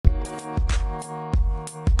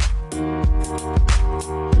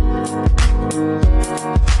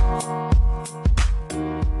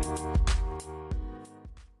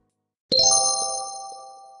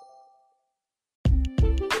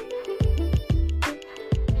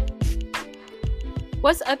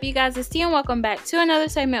What's up, you guys? It's T, and welcome back to another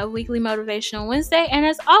segment of Weekly Motivational Wednesday. And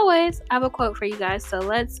as always, I have a quote for you guys, so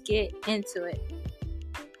let's get into it.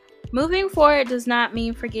 Moving forward does not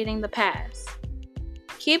mean forgetting the past.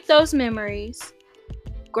 Keep those memories,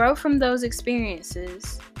 grow from those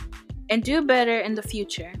experiences, and do better in the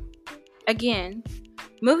future. Again,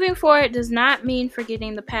 moving forward does not mean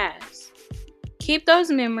forgetting the past. Keep those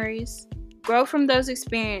memories, grow from those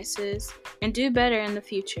experiences, and do better in the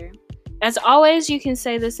future. As always, you can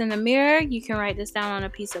say this in the mirror, you can write this down on a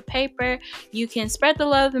piece of paper, you can spread the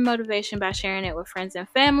love and motivation by sharing it with friends and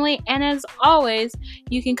family, and as always,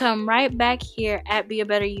 you can come right back here at Be a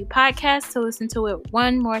Better You podcast to listen to it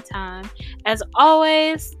one more time. As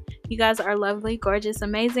always, you guys are lovely, gorgeous,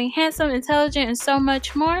 amazing, handsome, intelligent, and so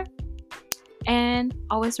much more. And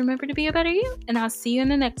always remember to be a better you, and I'll see you in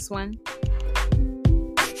the next one.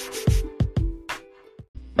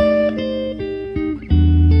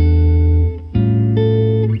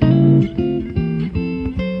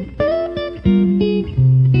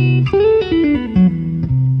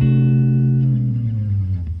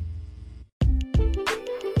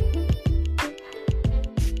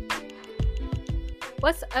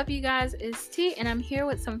 What's up, you guys? It's T, and I'm here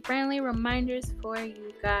with some friendly reminders for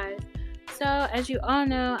you guys. So, as you all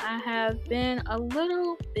know, I have been a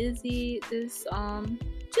little busy this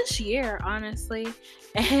year, honestly.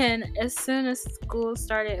 And as soon as school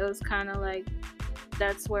started, it was kind of like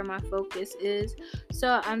that's where my focus is.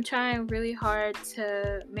 So I'm trying really hard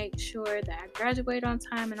to make sure that I graduate on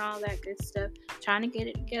time and all that good stuff. Trying to get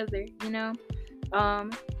it together, you know.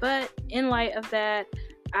 But in light of that,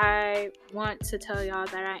 I want to tell y'all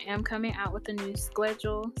that I am coming out with a new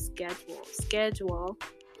schedule.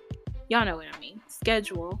 Y'all know what I mean.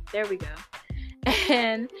 Schedule. There we go.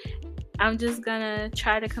 And I'm just gonna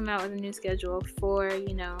try to come out with a new schedule for,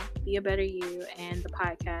 Be a Better You and the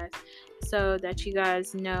podcast, so that you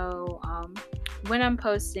guys know when I'm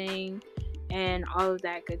posting and all of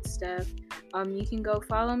that good stuff. You can go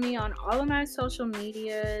follow me on all of my social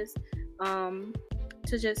medias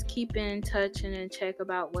to just keep in touch and in check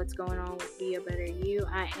about what's going on with Be a Better You.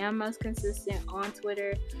 I am most consistent on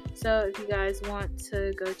Twitter, so if you guys want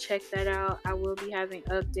to go check that out, I will be having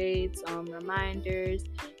updates, reminders,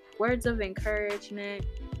 words of encouragement,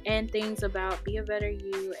 and things about Be a Better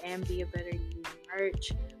You and Be a Better You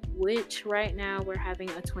merch, which right now we're having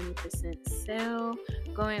a 20% sale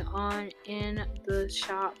going on in the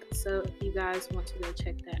shop. So if you guys want to go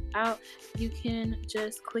check that out, you can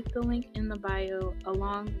just click the link in the bio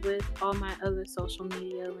along with all my other social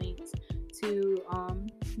media links to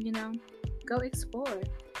go explore.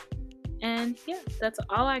 And yeah, that's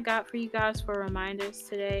all I got for you guys for reminders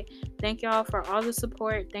today. Thank y'all for all the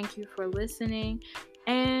support. Thank you for listening.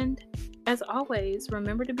 And as always,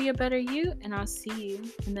 remember to be a better you, and I'll see you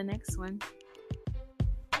in the next one.